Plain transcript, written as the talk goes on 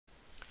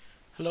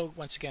Hello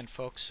once again,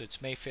 folks.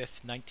 It's May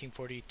 5th,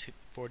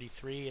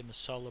 1943 in the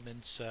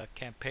Solomons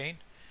campaign.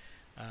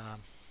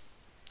 Um,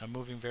 I'm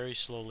moving very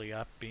slowly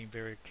up, being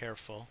very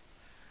careful.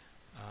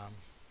 Um,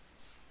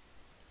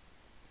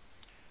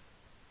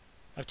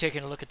 I've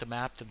taken a look at the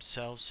map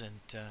themselves,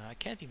 and I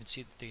can't even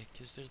see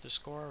is there the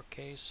score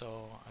okay?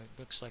 So it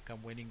looks like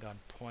I'm winning on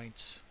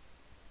points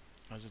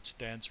as it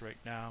stands right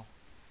now,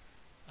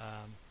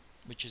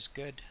 which is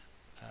good.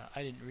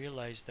 I didn't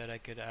realize that I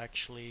could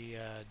actually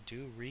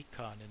do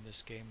recon in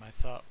this game. I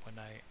thought when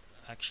I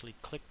actually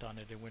clicked on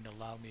it, it wouldn't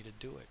allow me to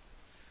do it.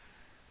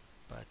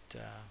 But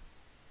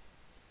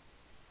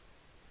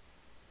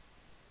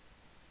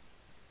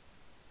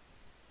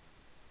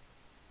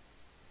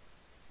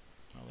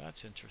well,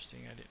 that's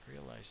interesting. I didn't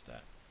realize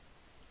that.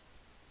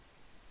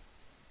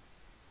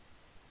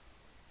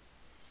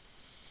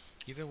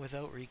 Even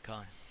without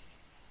recon.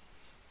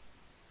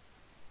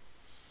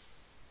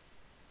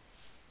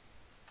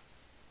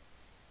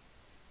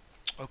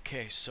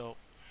 Okay, so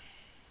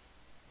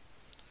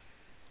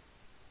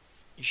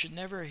you should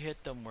never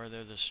hit them where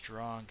they're the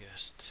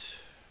strongest.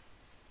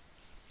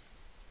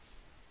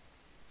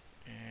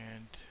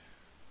 And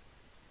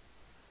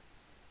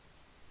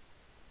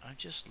I'm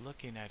just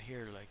looking at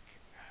here, like,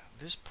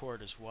 this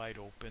port is wide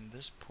open,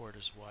 this port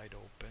is wide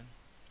open.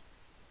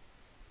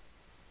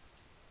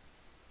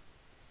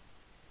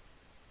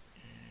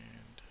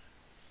 And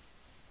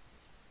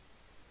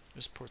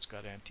this port's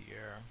got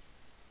anti-air.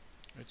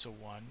 It's a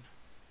 1.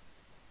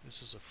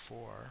 This is a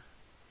 4.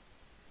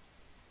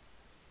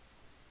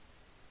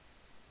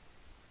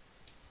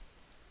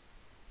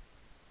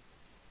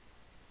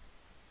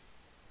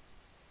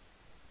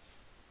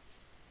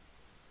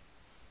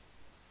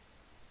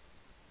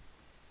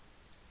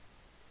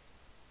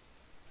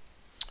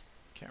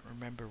 Can't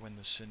remember when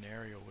the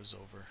scenario was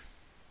over.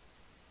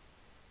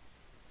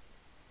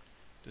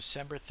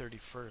 December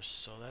 31st,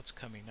 so that's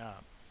coming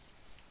up.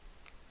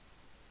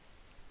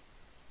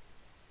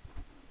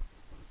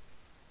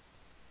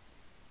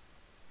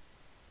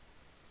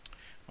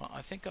 Well,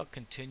 I think I'll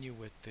continue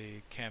with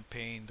the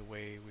campaign the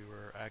way we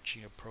were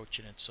actually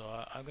approaching it.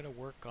 So I'm going to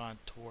work on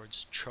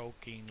towards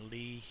choking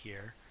Lee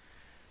here,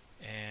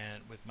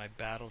 and with my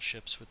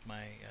battleships, with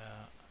my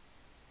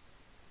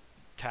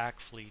attack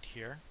fleet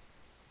here.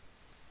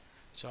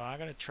 So I'm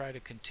going to try to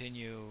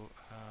continue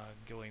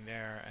going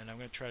there, and I'm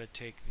going to try to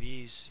take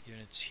these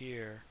units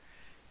here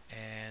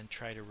and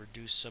try to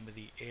reduce some of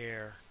the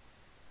air,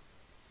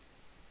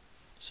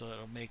 so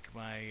that'll make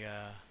my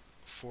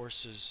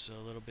forces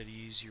a little bit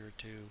easier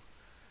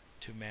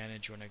to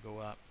manage when I go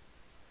up.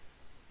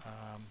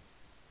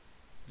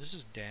 This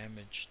is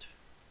damaged.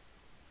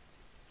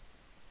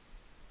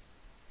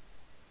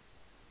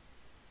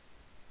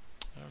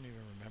 I don't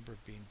even remember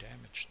it being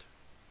damaged.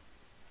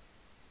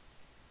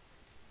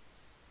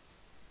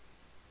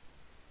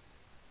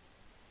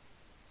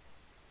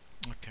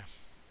 Okay.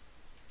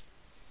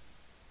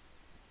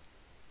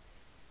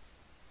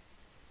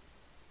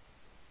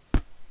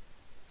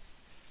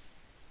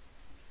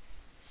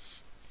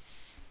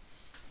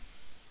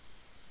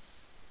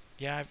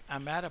 Yeah,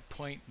 I'm at a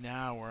point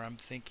now where I'm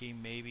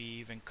thinking maybe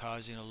even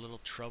causing a little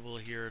trouble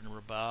here in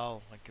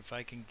Rabaul. Like if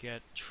I can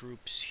get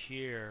troops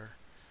here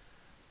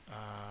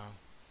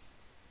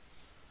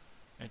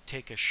and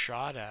take a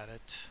shot at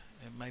it,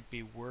 it might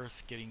be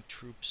worth getting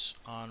troops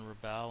on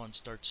Rabaul and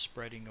start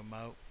spreading them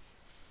out.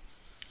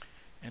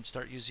 And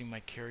start using my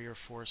carrier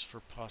force for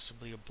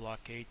possibly a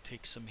blockade,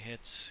 take some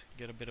hits,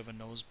 get a bit of a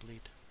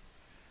nosebleed.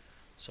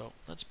 So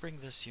let's bring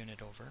this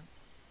unit over.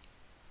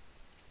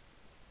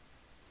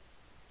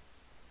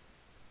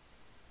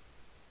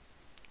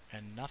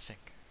 And nothing.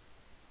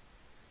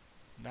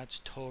 That's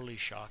totally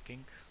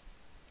shocking.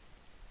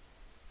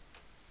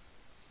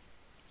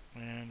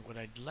 And what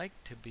I'd like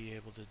to be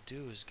able to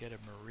do is get a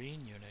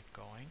marine unit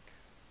going.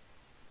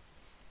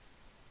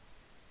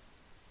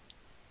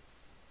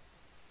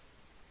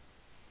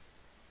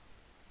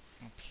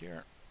 Up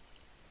here.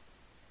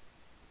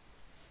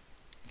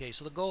 Okay,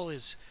 so the goal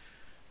is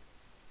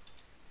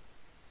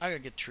I gotta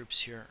get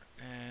troops here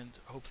and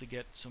hopefully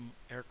get some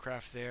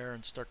aircraft there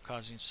and start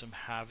causing some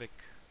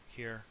havoc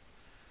here.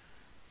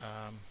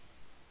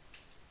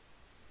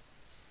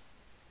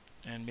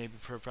 And maybe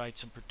provide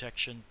some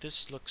protection.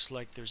 This looks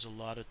like there's a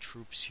lot of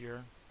troops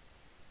here.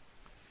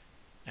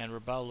 And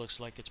Rabaul looks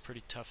like it's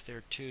pretty tough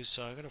there too,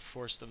 so I'm going to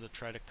force them to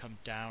try to come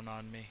down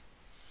on me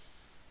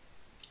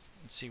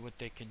and see what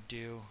they can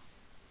do.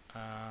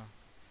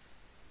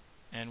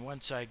 And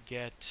once I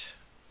get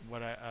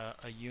what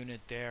a unit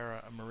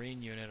there, a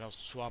marine unit, I'll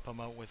swap them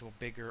out with a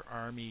bigger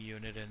army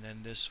unit, and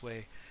then this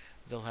way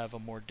they'll have a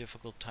more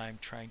difficult time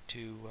trying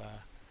to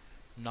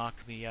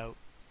knock me out.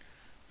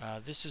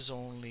 This is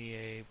only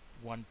a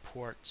 1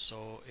 port,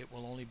 so it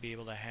will only be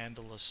able to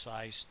handle a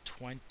size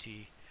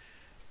 20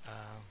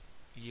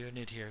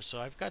 unit here.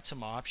 So I've got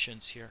some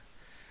options here.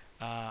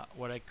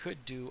 What I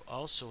could do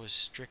also is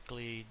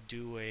strictly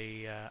do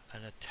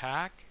an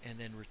attack and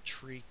then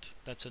retreat.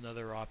 That's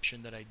another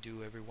option that I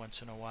do every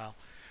once in a while.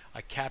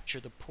 I capture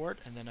the port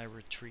and then I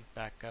retreat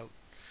back out.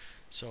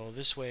 So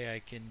this way I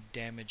can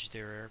damage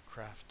their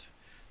aircraft.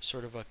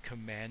 Sort of a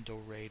commando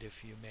raid,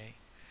 if you may.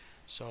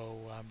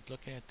 So I'm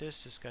looking at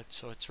this.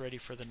 So it's ready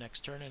for the next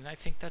turn, and I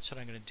think that's what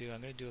I'm going to do.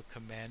 I'm going to do a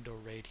commando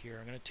raid here.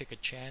 I'm going to take a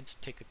chance,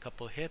 take a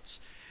couple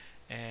hits,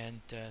 and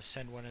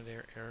send one of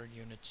their air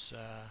units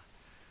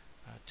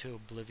to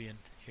oblivion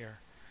here.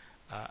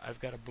 I've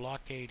got a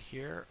blockade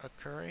here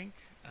occurring,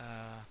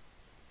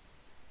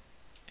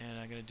 and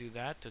I'm going to do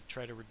that to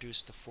try to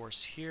reduce the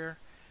force here.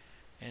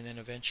 And then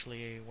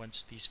eventually,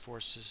 once these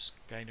forces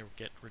kind of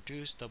get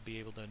reduced, they'll be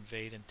able to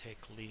invade and take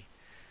Lee.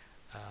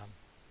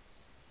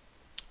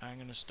 I'm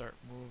going to start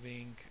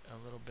moving a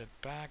little bit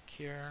back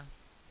here.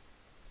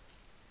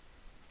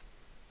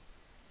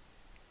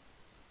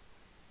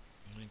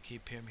 I'm going to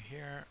keep him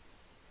here.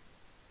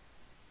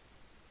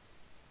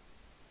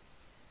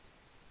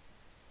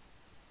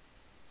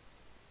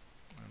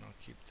 And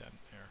I'll keep them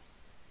there.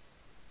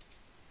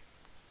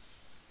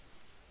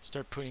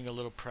 Start putting a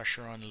little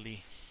pressure on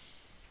Lee.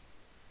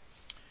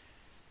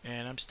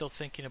 And I'm still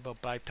thinking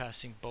about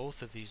bypassing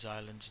both of these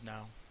islands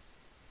now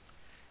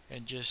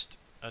and just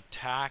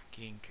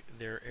attacking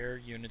their air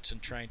units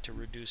and trying to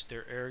reduce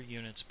their air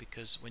units,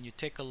 because when you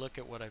take a look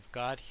at what I've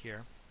got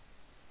here,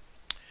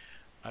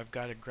 I've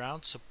got a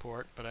ground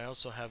support, but I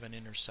also have an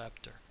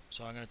interceptor.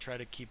 So I'm going to try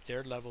to keep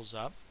their levels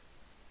up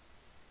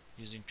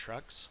using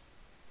trucks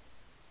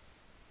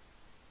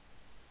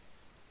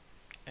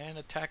and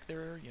attack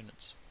their air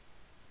units.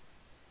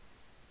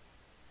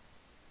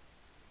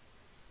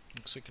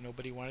 Looks like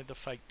nobody wanted to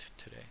fight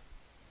today.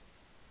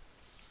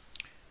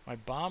 My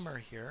bomber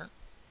here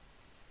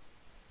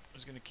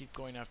is going to keep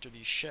going after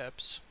these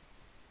ships.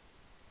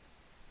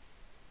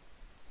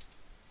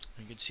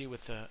 You can see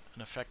with an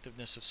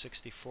effectiveness of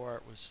 64,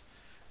 it was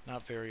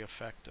not very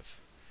effective.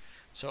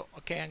 So,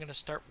 okay, I'm going to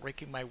start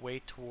working my way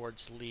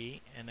towards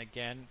Lee. And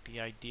again, the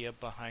idea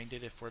behind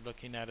it, if we're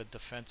looking at a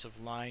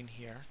defensive line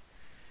here,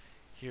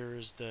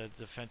 here's the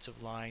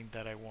defensive line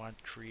that I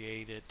want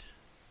created.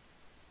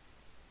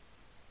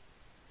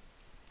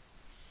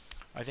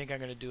 I think I'm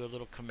going to do a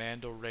little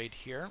commando raid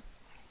here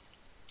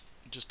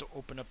just to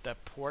open up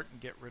that port and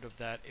get rid of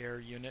that air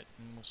unit,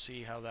 and we'll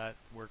see how that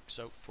works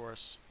out for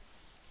us.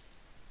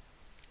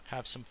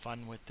 Have some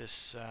fun with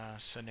this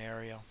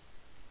scenario.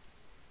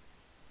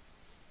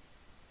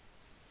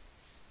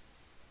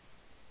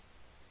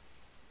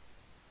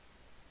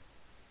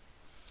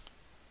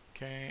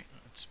 Okay,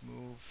 let's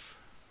move.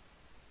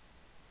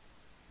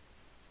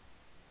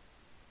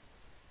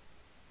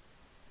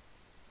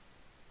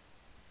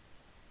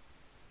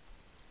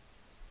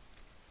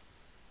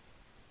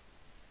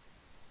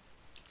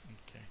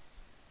 Okay.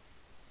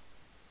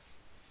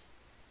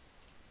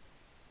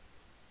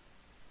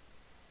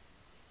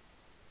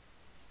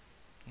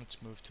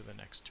 Let's move to the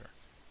next turn.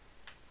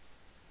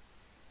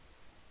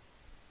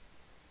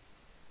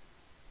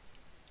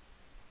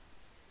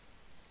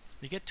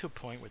 You get to a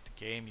point with the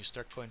game, you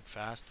start going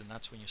fast, and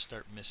that's when you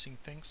start missing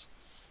things.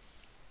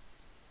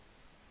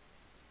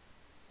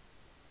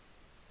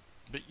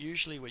 But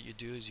usually what you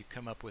do is you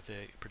come up with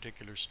a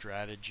particular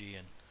strategy,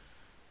 and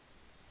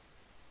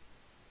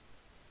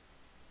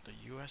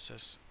the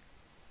USS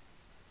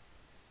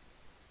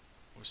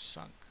was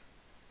sunk.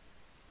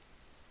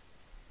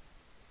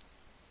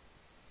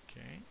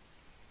 Okay.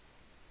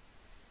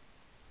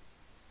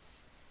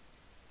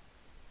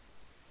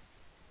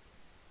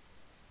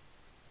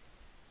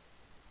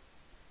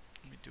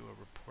 Let me do a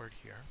report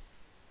here.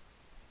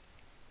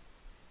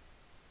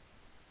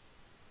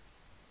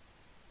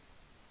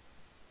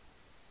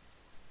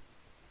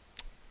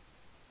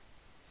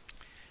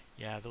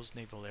 Yeah, those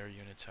naval air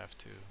units have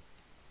to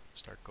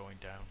start going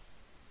down.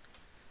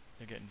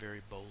 They're getting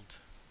very bold.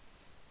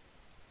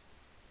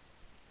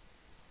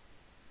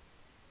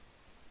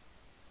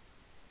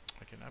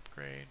 I can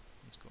upgrade.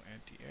 Let's go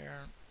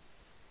anti-air.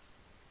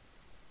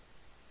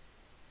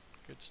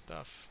 Good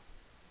stuff.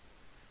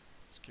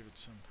 Let's give it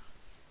some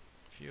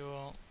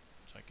fuel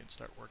so I can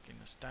start working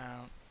this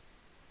down.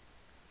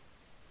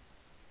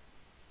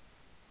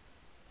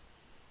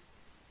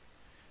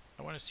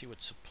 I want to see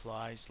what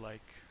supplies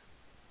like.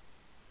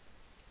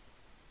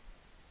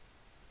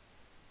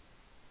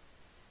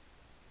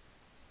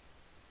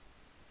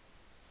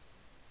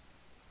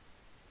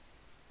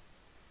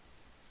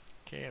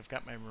 Okay, I've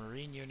got my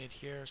marine unit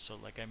here, so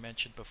like I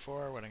mentioned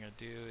before, what I'm going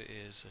to do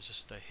is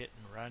just a hit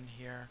and run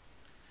here.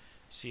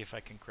 See if I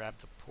can grab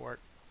the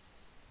port.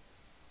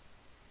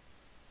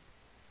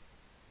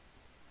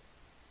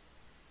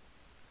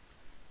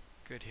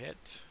 Good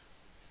hit.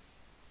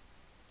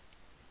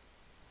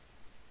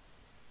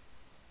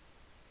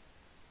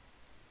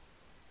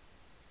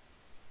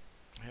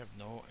 I have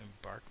no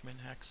embarkment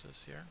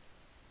hexes here.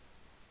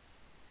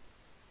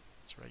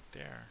 It's right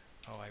there.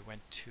 Oh, I went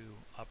 2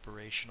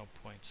 operational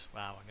points.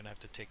 Wow, I'm going to have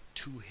to take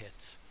 2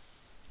 hits.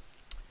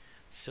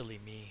 Silly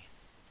me.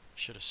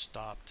 Should have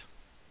stopped.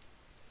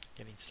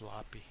 Getting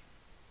sloppy.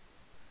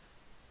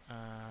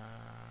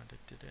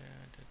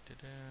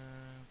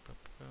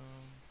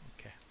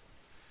 Okay.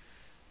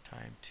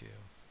 Time to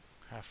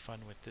have fun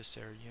with this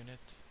air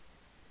unit.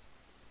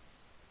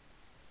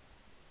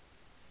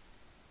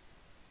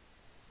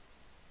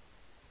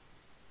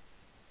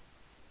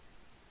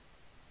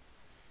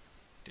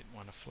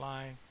 to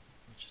fly,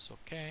 which is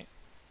okay.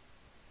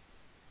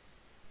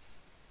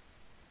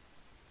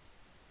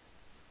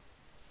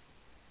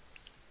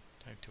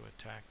 Time to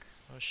attack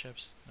those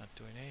ships. Not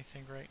doing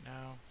anything right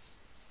now.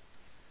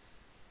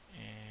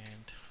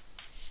 And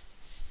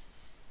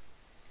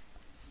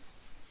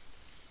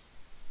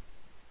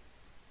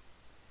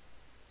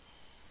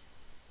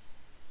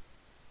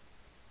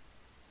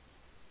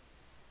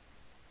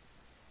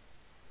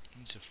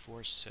it's a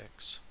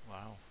 4-6.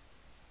 Wow.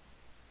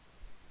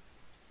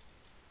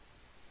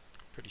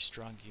 Pretty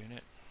strong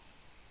unit.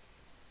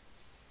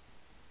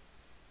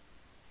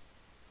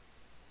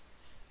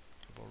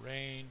 Double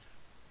rain.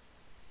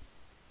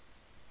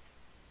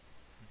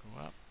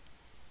 Go up.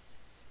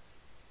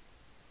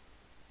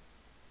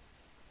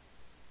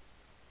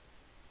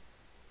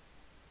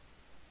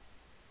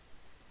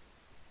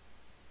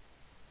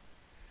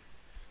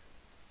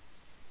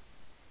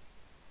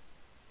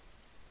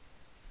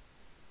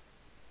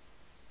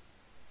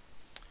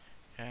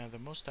 Yeah, the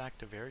most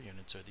active air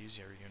units are these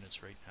air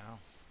units right now.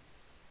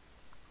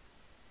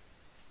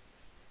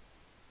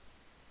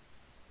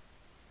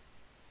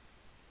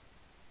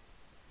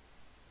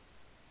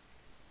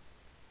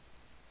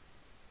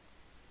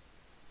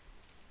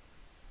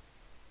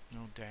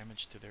 No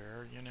damage to their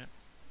air unit.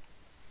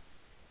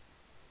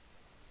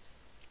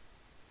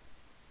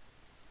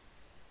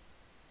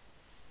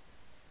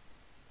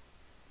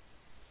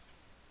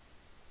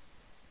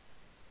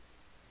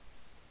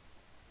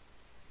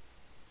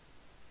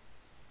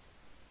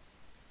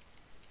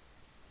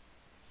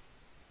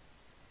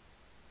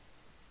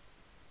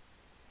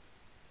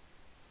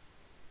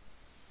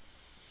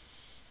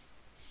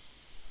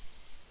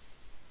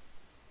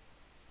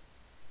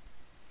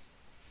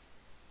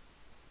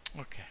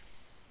 Okay,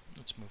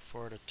 let's move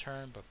forward a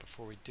turn, but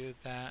before we do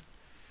that,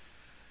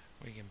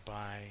 we can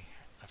buy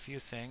a few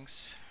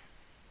things.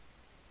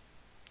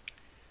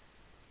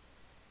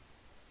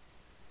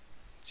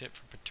 That's it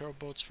for patrol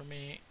boats for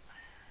me.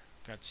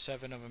 Got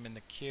 7 of them in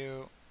the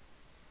queue.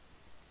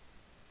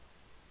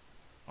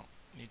 Oh,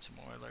 need some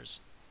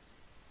oilers.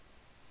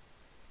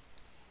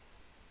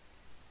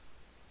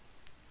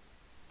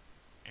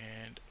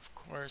 And of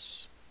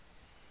course,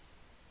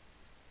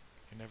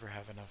 you never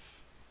have enough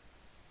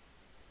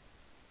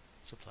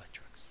supply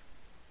trucks.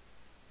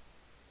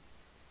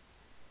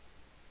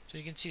 So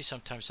you can see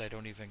sometimes I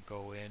don't even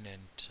go in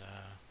and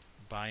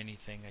buy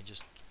anything. I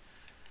just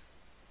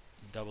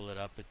double it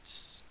up.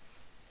 It's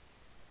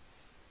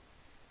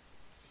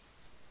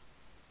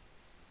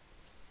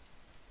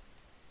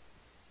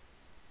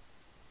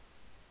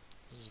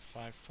this is a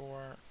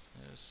 5-4.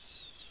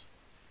 This,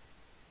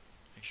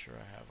 make sure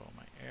I have all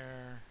my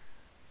air,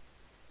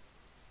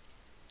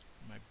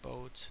 my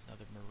boats,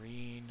 another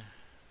marine.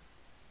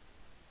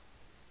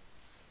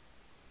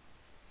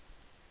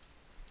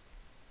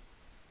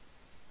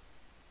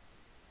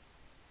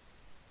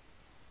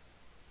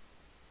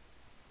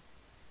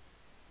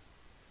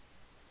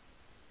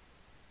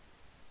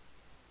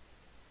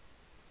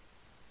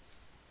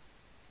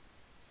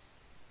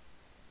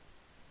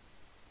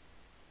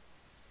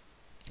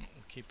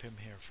 Keep him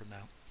here for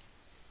now.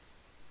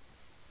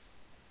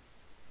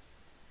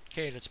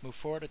 Okay, let's move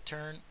forward a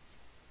turn.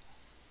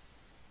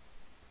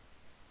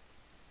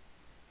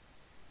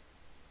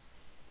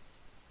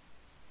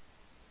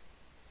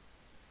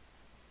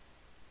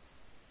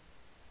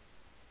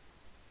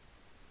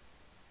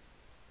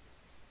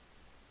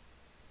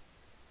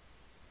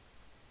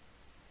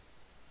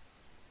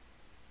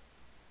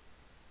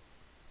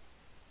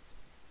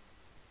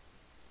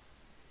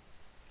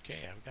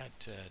 Okay, I've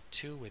got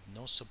 2 with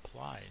no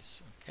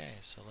supplies. Okay,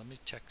 so let me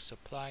check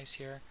supplies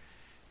here.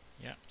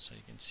 Yeah, so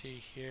you can see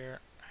here.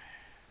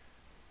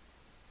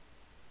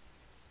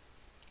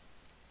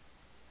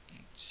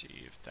 Let's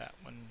see if that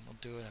one will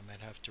do it. I might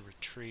have to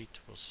retreat.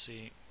 We'll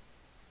see.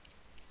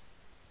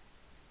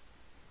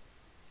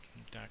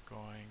 Keep that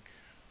going.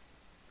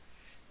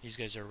 These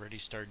guys are already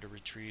starting to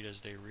retreat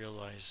as they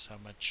realize how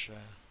much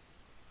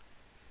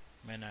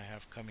men I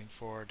have coming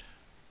forward.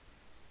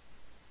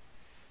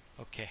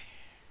 Okay.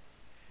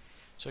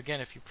 So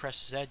again, if you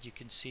press Z, you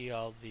can see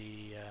all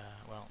the,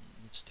 well,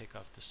 let's take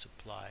off the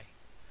supply.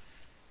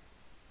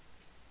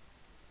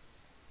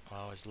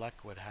 Well, as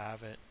luck would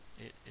have it,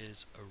 it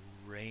is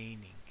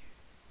raining.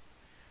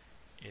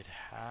 It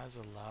has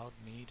allowed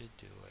me to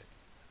do it.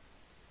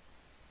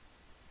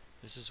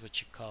 This is what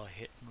you call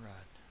hit and run.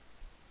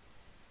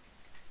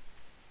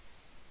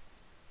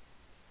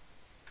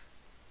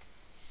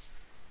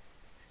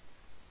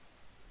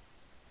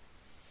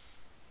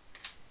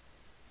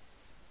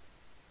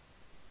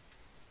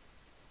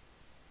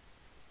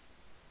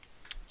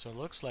 So it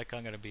looks like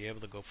I'm going to be able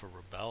to go for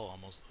Rebel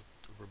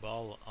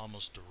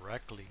almost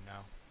directly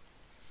now.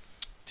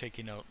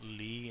 Taking out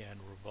Lee and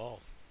Rebel.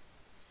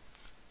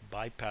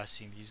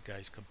 Bypassing these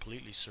guys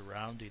completely,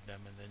 surrounding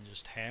them and then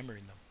just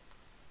hammering them.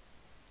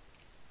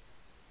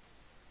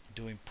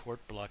 Doing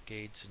port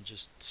blockades and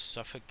just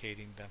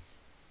suffocating them.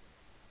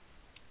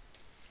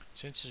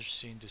 It's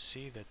interesting to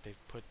see that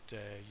they've put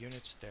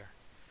units there.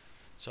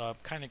 So I'm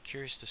kind of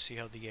curious to see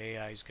how the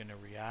AI is going to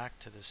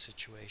react to this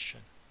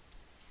situation.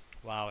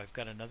 Wow, I've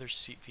got another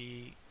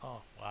CV.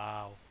 Oh,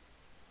 wow.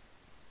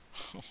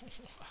 Wow.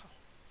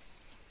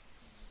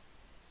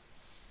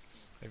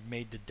 I've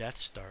made the Death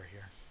Star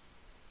here.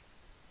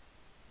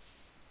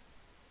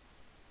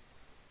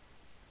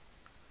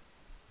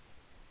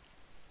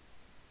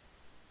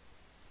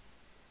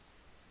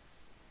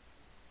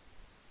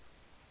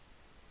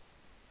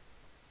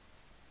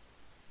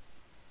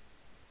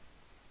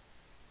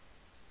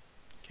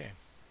 Okay.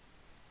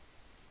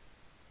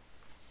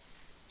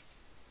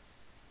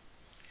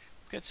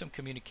 Get some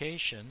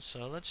communication,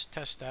 so let's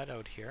test that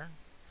out here.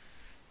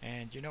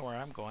 And you know where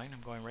I'm going. I'm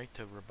going right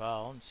to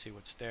Raval and see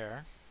what's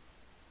there.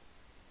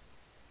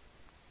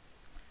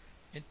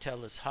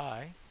 Intel is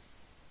high.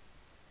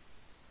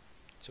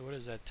 So what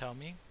does that tell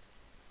me?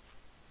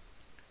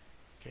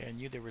 Okay, I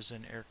knew there was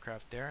an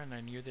aircraft there, and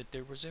I knew that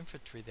there was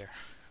infantry there.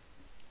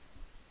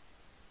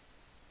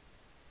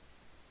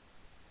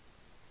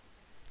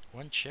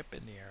 One ship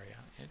in the area.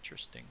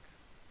 Interesting.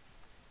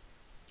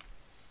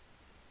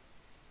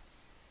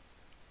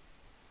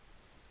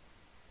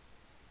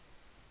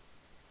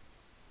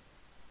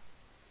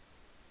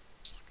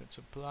 Look at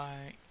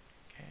supply.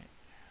 Okay.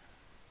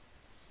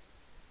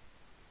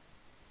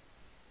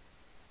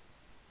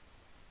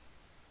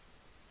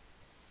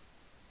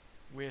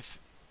 With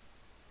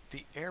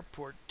the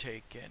airport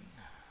taken,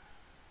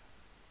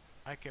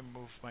 I can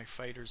move my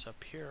fighters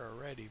up here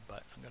already,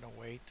 but I'm gonna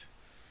wait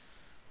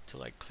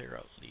till I clear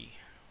out Lee.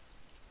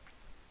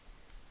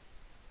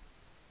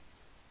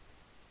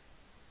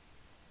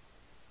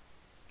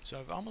 So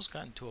I've almost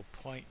gotten to a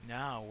point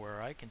now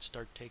where I can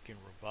start taking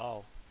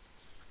Raval.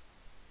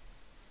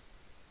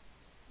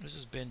 This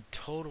has been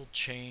total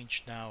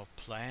change now of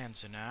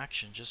plans and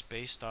action just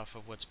based off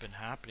of what's been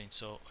happening.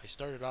 So I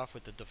started off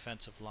with the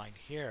defensive line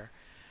here,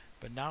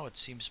 but now it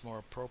seems more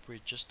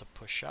appropriate just to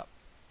push up.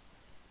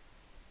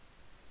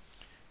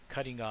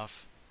 Cutting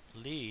off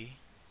Lee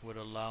would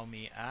allow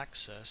me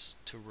access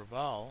to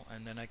Raval,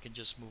 and then I can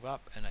just move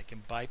up and I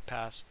can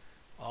bypass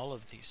all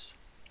of these.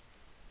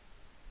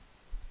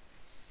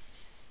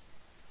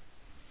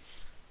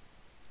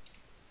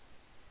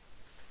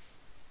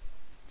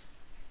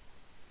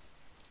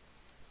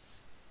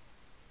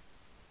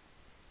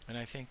 And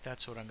I think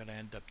that's what I'm going to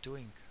end up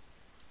doing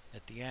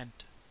at the end.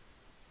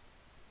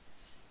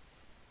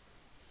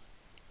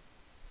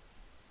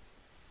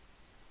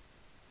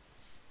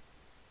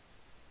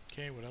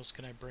 Okay, what else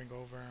can I bring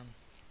over?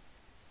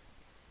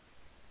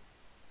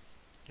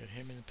 Get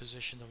him in a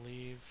position to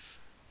leave.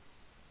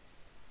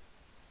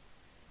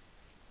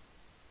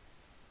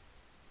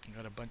 I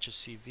got a bunch of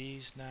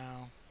CVs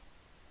now.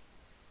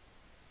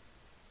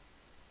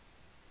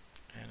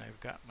 And I've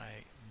got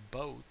my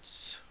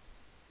boats.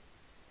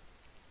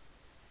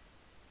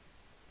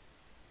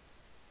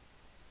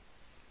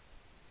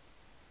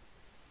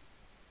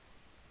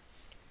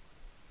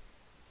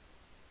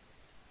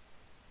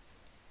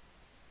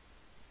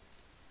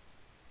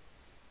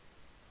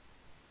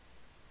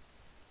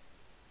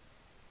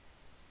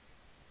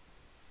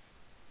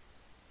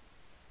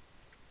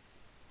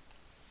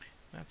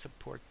 That's a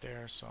port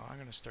there, so I'm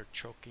going to start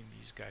choking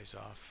these guys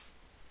off.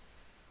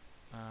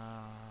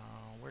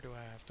 Where do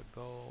I have to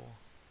go?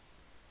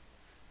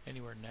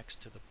 Anywhere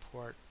next to the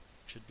port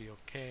should be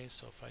okay,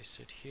 so if I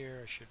sit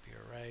here I should be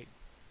alright.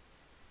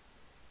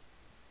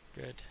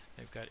 Good.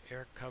 They've got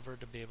air cover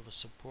to be able to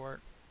support.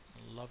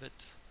 Love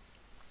it.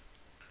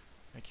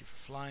 Thank you for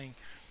flying.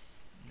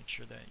 Make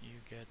sure that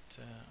you get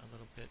a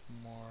little bit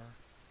more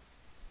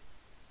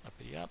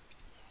uppity up.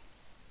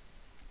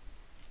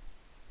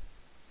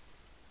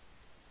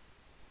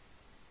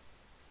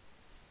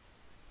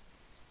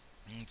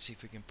 Let's see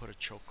if we can put a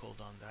chokehold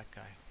on that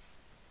guy.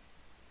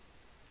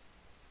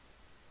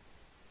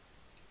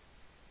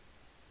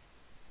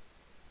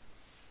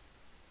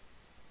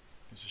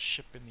 There's a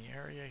ship in the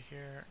area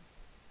here.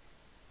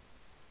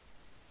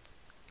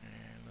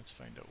 And let's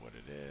find out what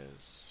it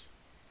is.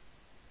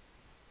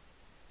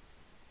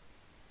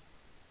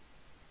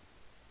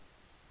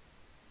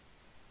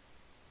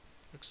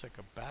 Looks like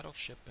a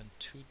battleship and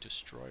 2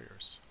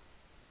 destroyers.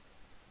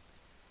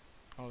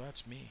 Oh,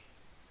 that's me.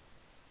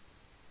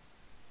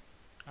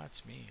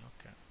 That's me,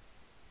 okay.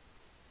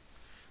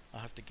 I'll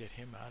have to get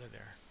him out of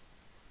there.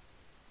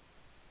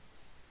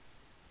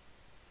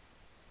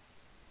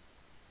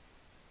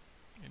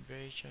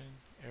 Invasion,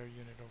 air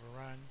unit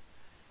overrun,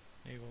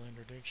 naval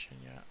interdiction,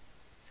 yeah.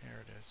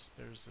 There it is.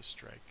 There's the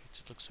strike.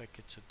 It looks like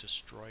it's a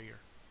destroyer.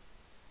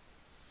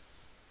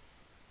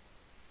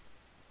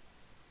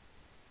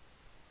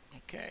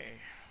 Okay.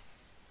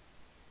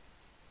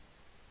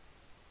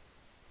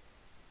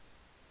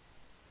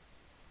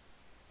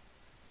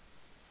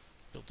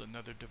 Build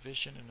another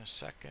division in a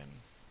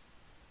second.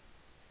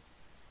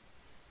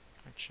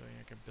 Actually,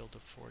 I can build a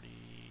 40.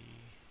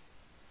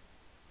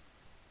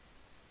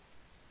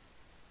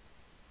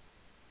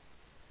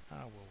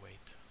 We'll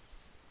wait.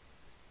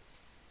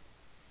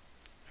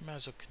 I might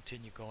as well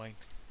continue going.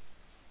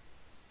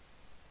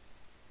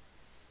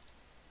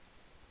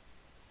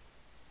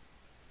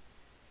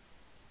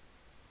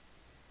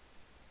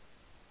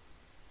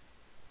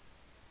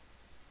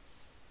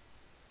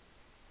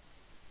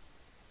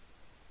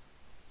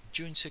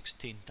 June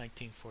 16,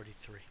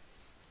 1943.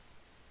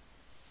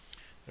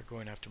 They're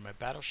going after my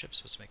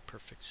battleships, which make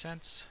perfect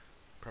sense.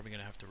 Probably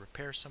going to have to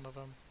repair some of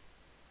them.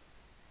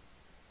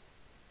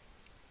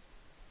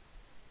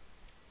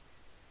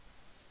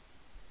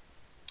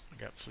 I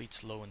got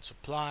fleets low in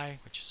supply,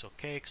 which is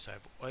okay because I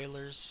have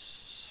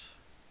oilers.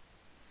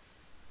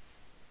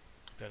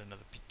 I've got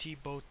another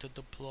PT boat to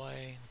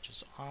deploy, which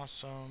is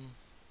awesome.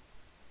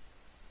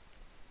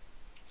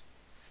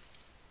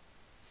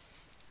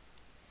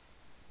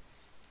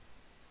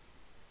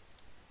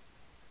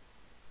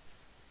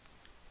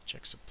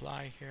 Check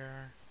supply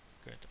here.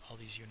 Good, all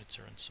these units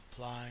are in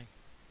supply.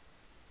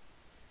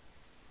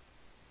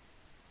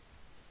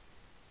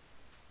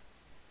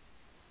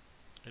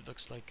 It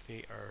looks like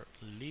they are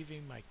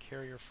leaving my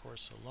carrier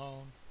force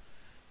alone,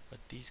 but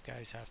these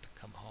guys have to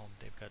come home.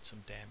 They've got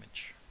some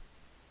damage.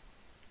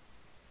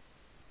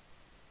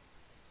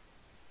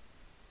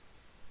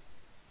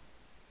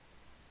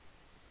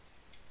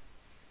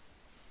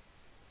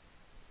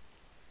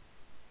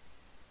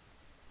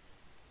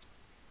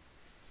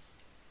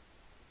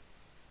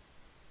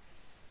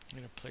 I'm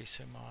going to place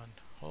him on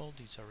hold.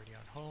 He's already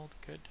on hold.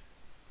 Good.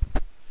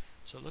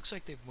 So it looks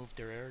like they've moved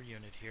their air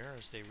unit here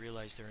as they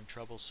realize they're in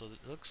trouble. So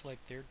it looks like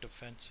their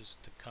defense is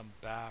to come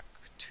back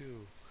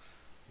to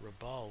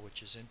Rabaul,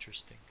 which is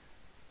interesting.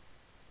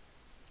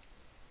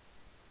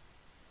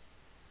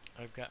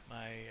 I've got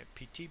my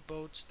PT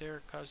boats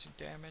there causing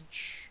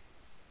damage.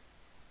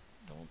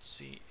 Don't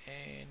see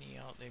any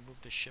out. They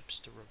moved the ships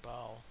to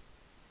Rabaul.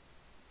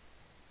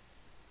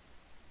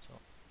 So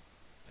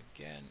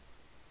again,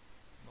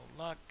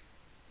 no luck.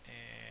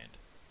 And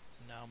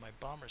now my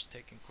bomber's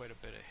taking quite a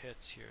bit of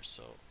hits here,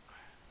 so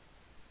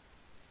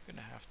I'm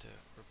gonna have to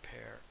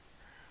repair.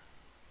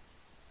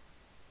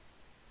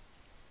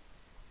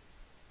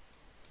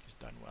 He's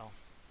done well.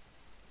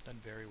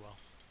 Done very well.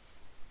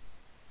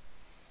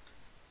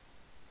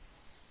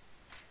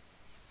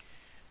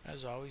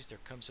 As always, there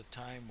comes a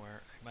time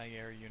where my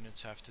air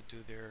units have to do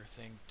their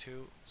thing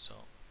too, so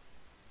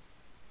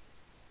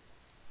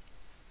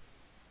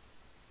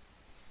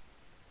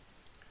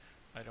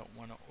I don't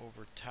want to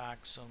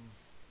overtax them.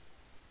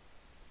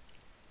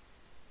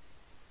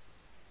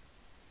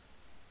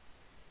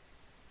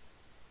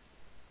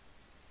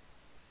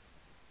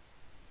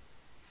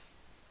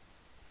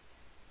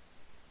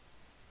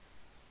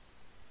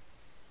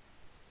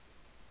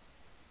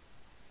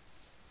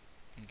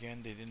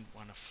 Again, they didn't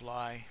want to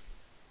fly.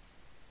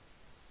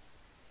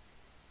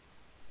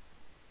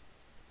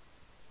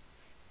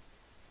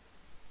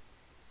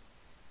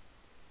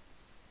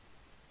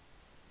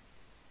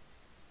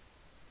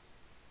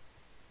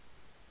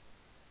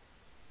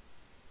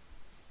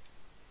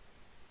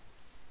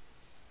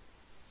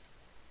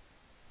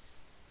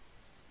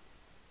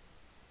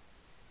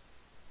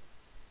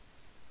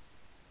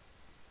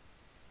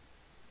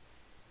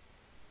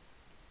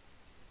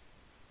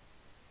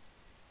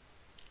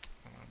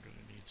 I'm going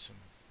to need some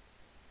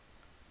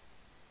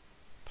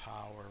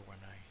power when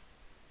I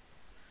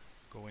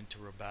go into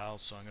Rabaul,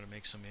 so I'm going to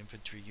make some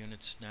infantry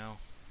units now.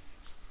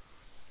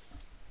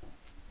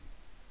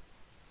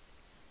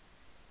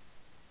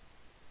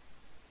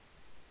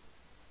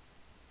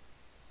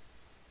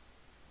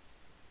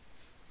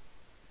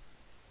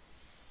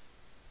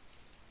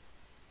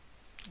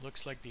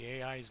 Looks like the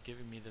AI is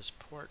giving me this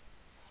port,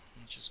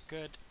 which is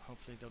good.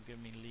 Hopefully they'll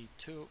give me lead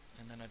 2,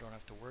 and then I don't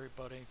have to worry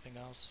about anything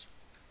else.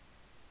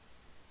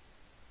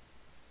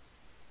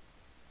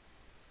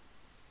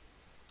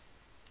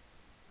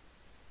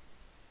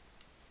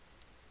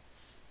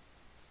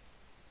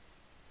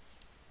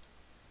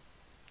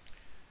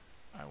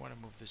 I want to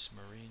move this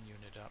marine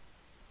unit up.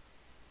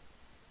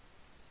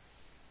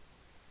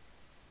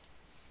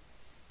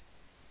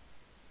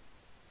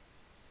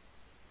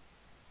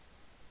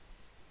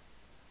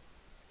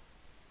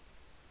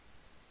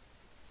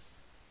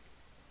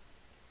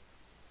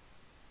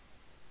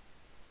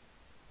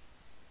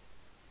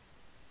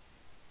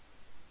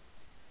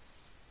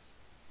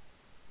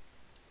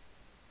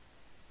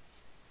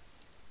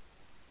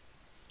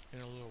 In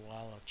a little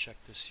while I'll check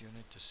this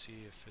unit to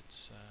see if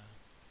it's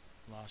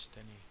lost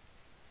any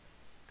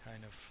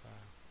kind of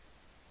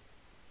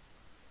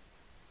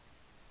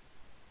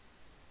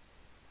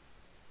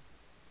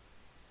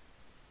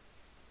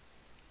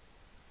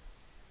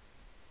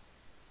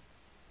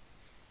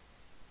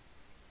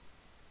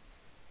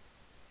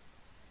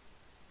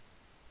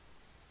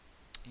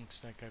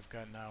looks like I've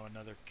got now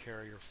another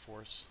carrier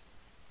force.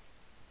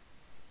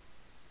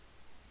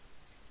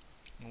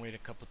 And wait a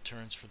couple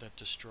turns for that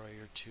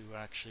destroyer to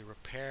actually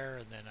repair,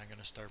 and then I'm going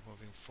to start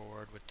moving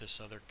forward with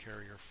this other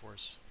carrier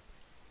force.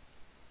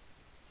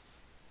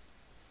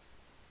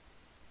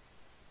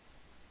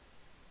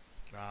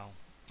 Wow,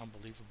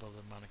 unbelievable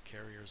the amount of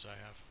carriers I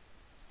have.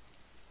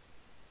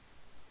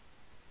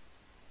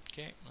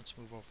 Okay, let's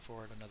move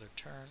forward another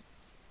turn.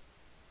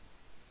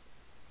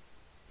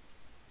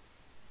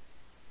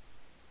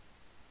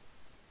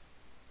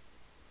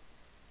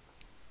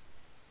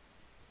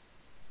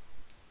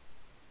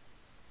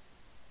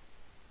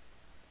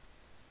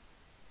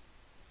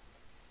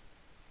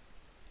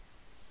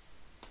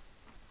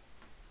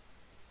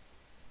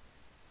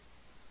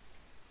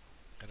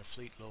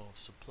 fleet low of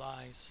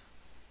supplies.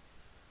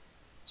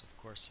 So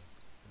of course I'm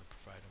going to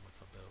provide them with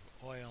a bit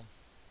of oil.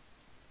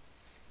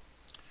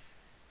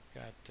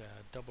 Got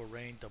double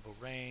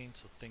rain,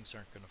 so things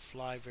aren't going to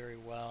fly very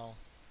well.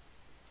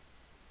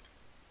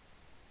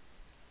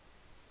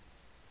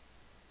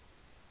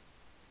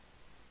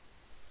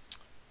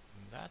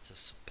 And that's a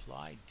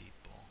supply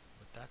depot,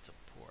 but that's a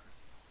port.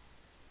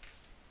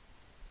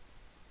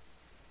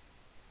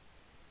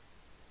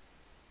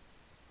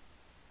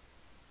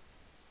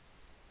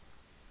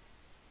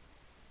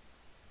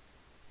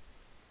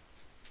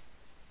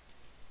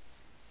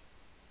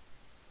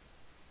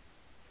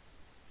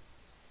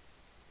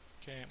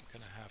 Okay, I'm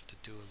going to have to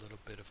do a little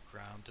bit of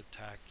ground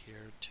attack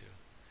here to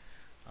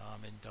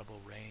in double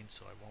rain,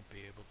 so I won't be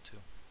able to.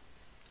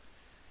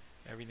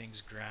 Everything's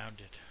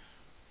grounded.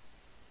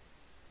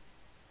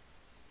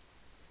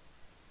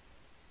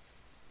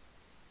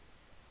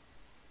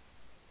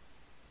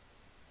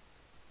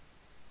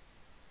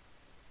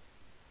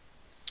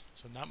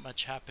 So not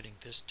much happening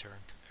this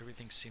turn.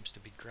 Everything seems to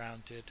be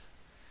grounded.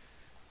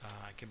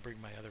 I can bring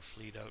my other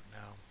fleet out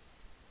now.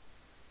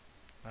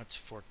 That's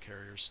 4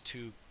 carriers,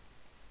 2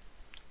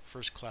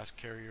 first-class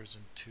carriers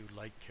and 2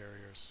 light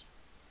carriers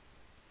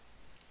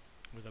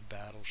with a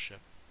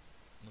battleship.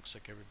 Looks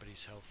like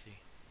everybody's healthy.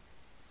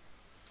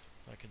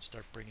 So I can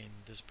start bringing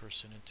this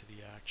person into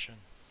the action.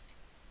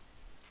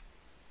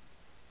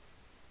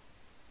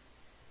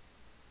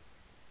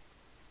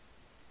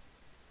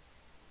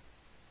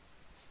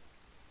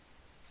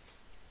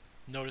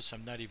 Notice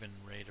I'm not even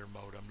in raider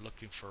mode. I'm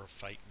looking for a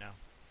fight now.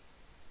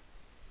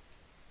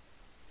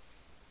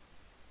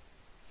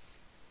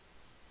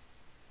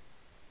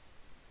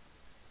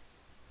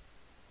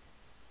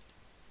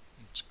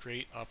 It's a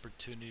great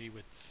opportunity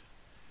with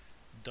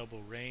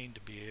double rain to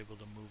be able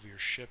to move your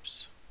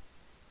ships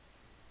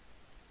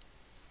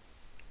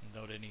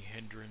without any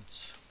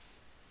hindrance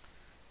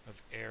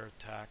of air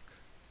attack.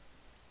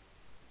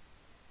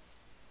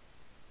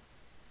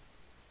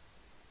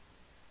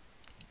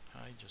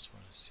 I just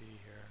want to see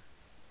here.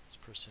 This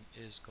person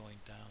is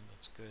going down.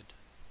 That's good.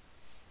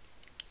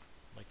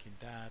 Liking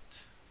that.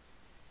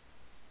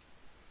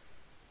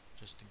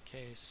 Just in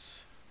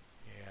case.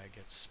 Yeah, I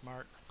get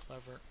smart,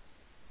 clever.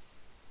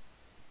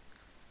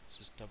 This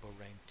is double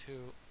rain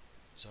 2.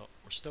 So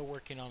we're still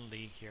working on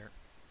Lee here.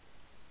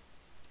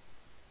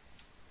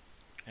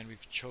 And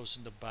we've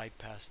chosen to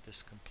bypass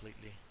this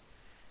completely.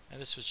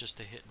 And this was just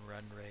a hit and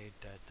run raid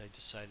that I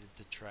decided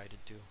to try to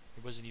do.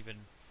 It wasn't even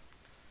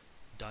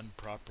done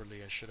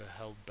properly. I should have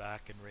held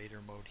back in raider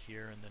mode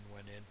here and then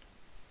went in.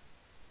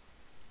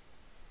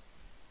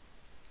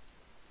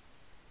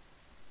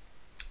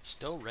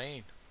 Still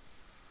rain.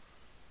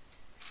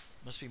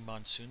 Must be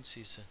monsoon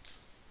season.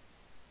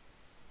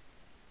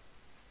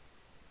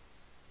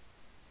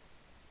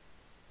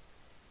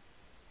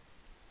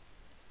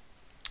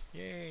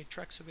 Yay,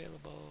 trucks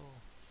available.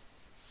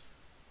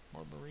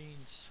 More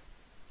Marines.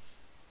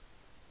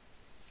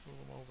 Move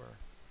them over.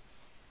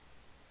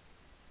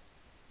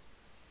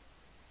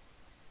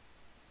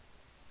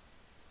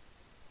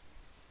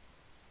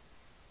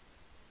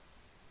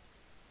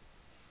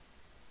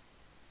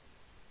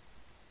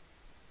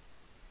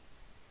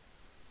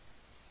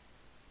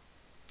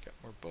 Got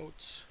more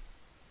boats.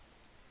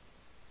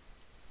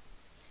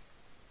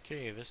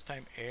 Okay, this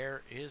time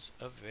air is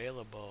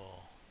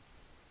available.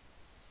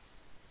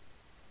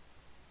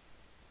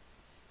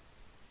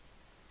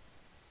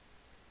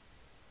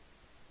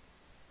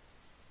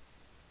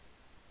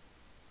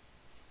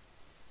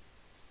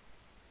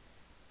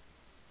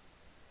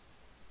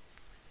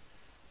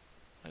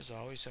 As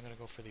always, I'm going to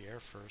go for the air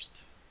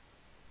first.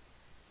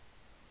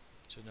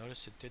 So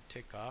notice it did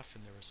take off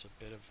and there was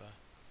a bit of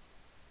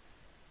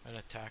an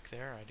attack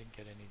there. I didn't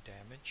get any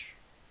damage.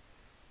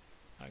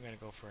 I'm going to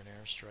go for an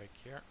airstrike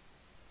here.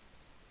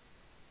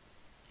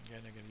 Again,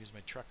 I'm going to use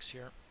my trucks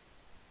here.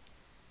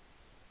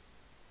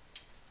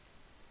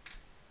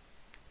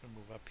 I'm going to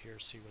move up here,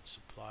 see what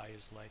supply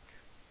is like.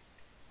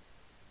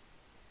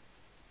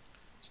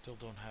 Still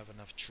don't have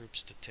enough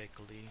troops to take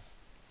Lee.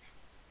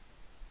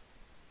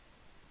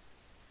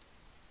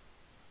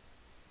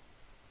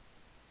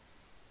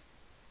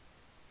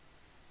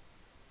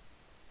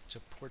 It's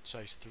a port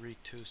size 3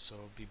 too, so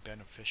it'll be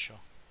beneficial.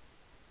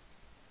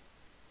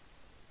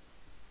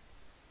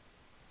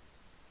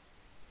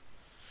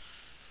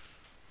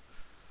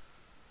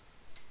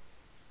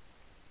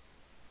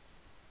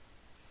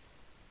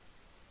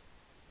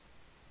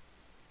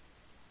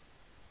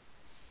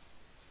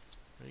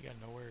 Really got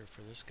nowhere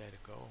for this guy to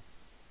go.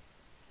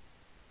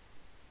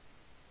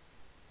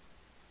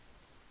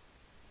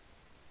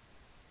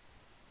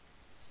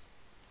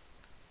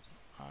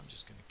 So I'm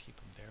just going to keep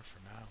him there for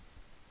now.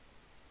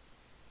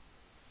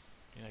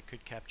 And I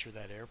could capture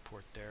that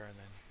airport there and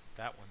then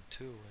that one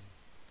too and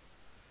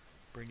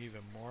bring even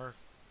more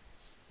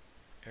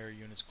air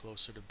units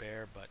closer to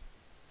bear, but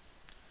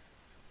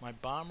my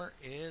bomber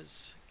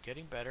is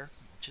getting better,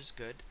 which is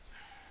good.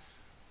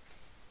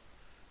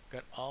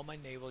 Got all my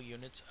naval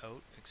units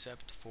out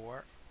except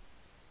for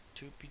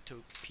 2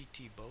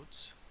 PT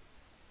boats.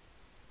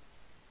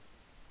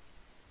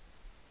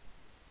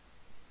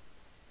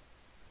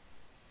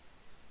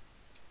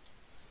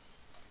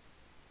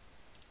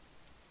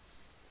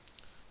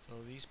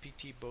 these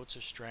PT boats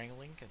are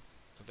strangling, and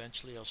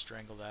eventually I'll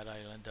strangle that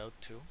island out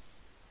too.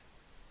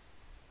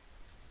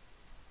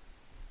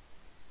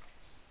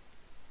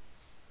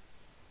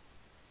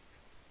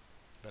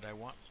 But I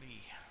want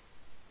Lee.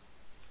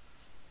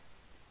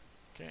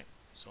 Okay,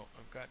 so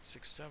I've got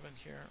 6-7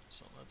 here,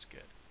 so let's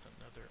get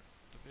another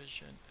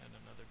division and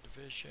another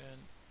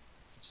division.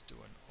 Let's do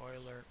an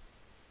oiler.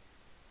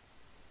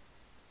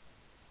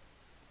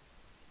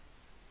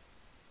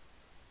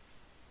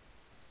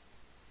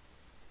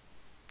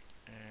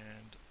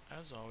 And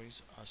as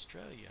always,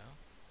 Australia.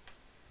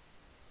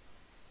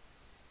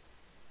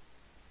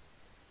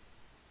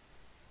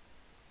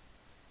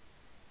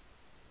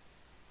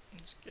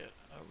 Let's get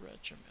a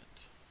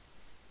regiment.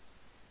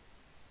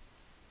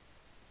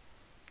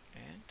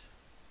 And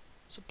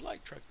supply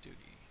truck duty.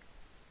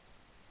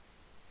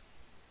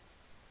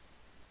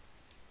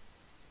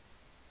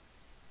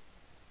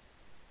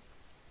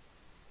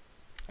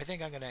 I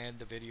think I'm going to end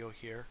the video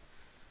here.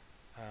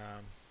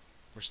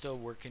 We're still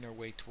working our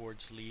way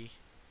towards Lee,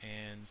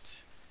 and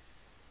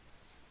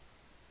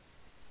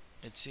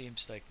it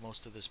seems like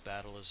most of this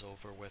battle is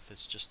over with.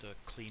 It's just a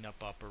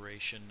cleanup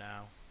operation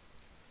now.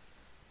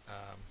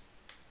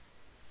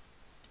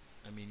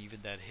 I mean, even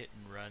that hit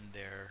and run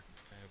there,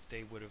 if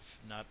they would have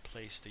not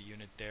placed a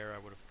unit there, I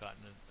would have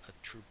gotten a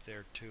troop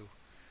there too,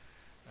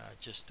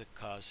 just to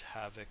cause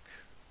havoc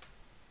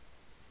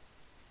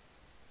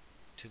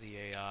to the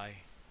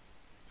AI.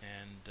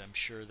 And I'm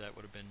sure that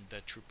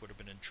troop would have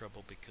been in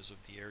trouble because of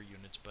the air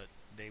units, but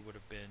they would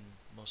have been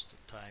most of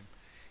the time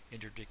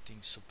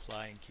interdicting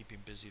supply and keeping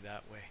busy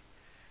that way.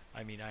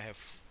 I mean, I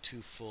have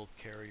 2 full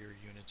carrier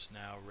units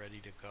now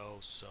ready to go,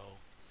 so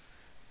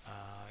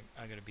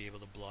I'm going to be able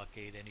to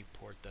blockade any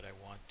port that I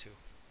want to,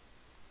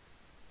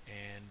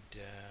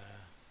 and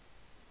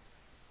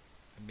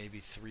maybe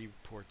 3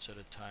 ports at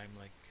a time,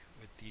 like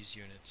with these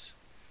units.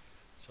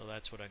 So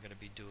that's what I'm going to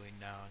be doing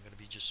now. I'm going to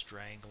be just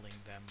strangling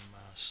them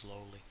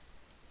slowly.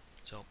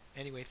 So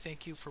anyway,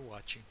 thank you for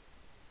watching.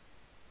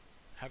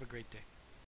 Have a great day.